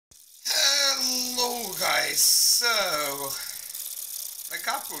guys, so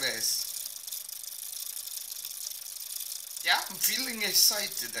Megapolis. Yeah, I'm feeling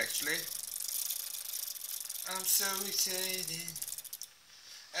excited actually. I'm so excited,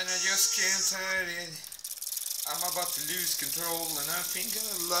 and I just can't hide it. I'm about to lose control, and I think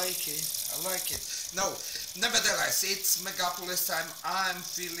I like it. I like it. No, nevertheless, it's Megapolis time. I'm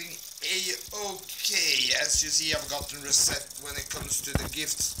feeling a-okay. As you see, I've gotten reset when it comes to the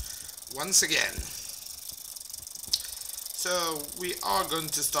gifts once again. So we are going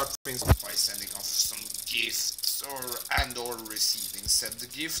to start things by sending off some gifts or receiving said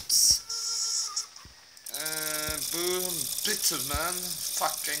gifts. Boom, Bitterman.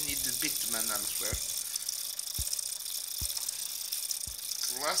 Fuck, I need the Bitterman elsewhere.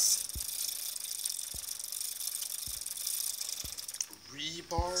 Plus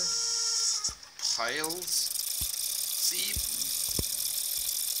rebar piles. See,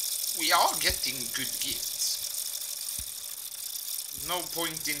 we are getting good gifts. No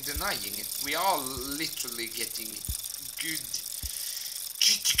point in denying it. We are literally getting good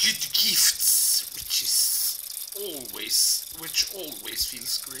gifts, which always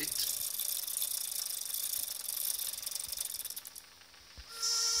feels great.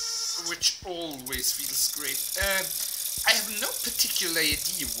 I have no particular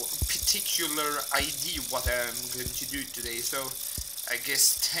idea what I'm going to do today, so I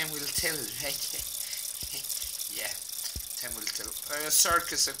guess time will tell, right? Yeah, time will tell.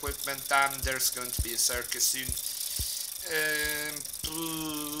 Circus equipment, damn, there's going to be a circus soon.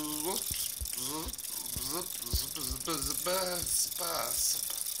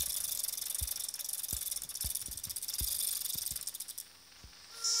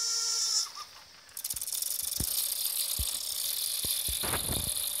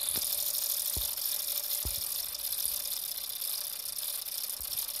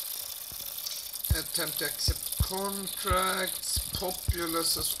 Attempt to accept contracts.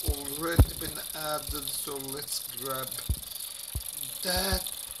 Populous has already been added, so let's grab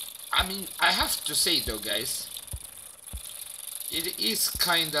that. I mean, I have to say though, guys, it is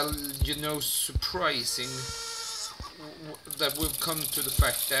kinda, you know, surprising that we've come to the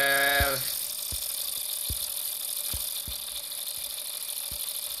fact that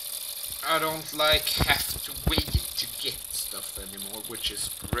I don't have to wait to get stuff anymore, which is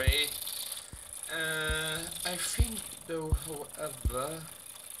great. I think though, however,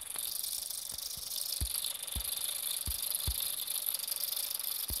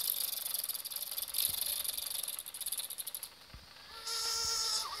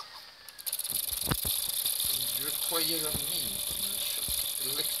 you require a maintenance shop,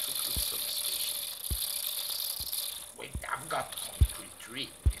 electrical substation. Wait, I've got concrete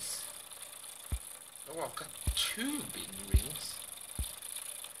rings. Oh, I've got tubing rings.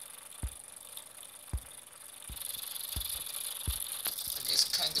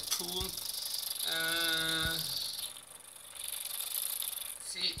 Cool.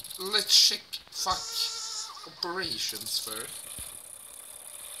 See, let's check operations first.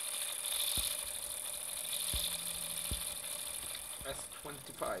 That's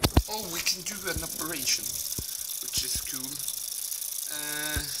 25. Oh, we can do an operation, which is cool.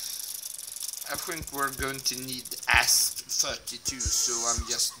 I think we're going to need AST32, so I'm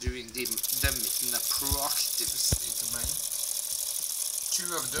just doing them in a proactive state of mind.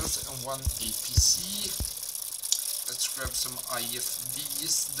 2 of those and 1 APC. Let's grab some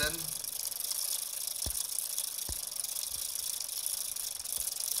IFVs then.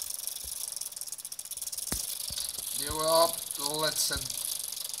 There we are. Let's head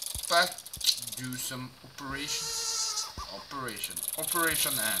back, do some operations.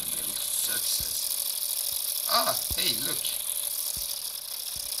 Operation Anvil. Success. Ah, hey, look.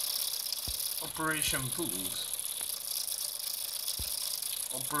 Operation Pools.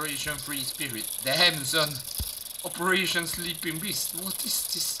 Operation Free Spirit. Damn, son. Operation Sleeping Beast. What is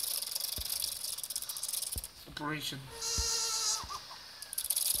this? Operation.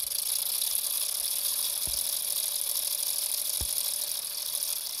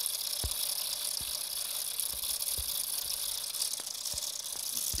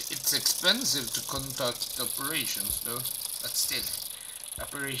 It's expensive to conduct operations, though. But still.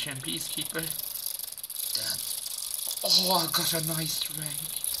 Operation Peacekeeper. Done. Oh, I got a nice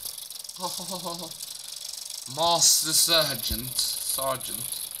rank. Oh, Master Sergeant.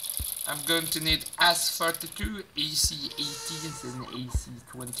 I'm going to need AS32, AC18s and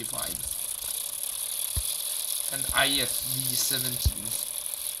AC25. And IFV17.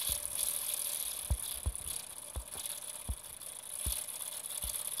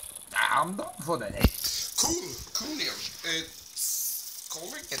 I'm done for the day. Cool, Leon.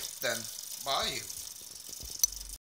 Calling it then. Bye.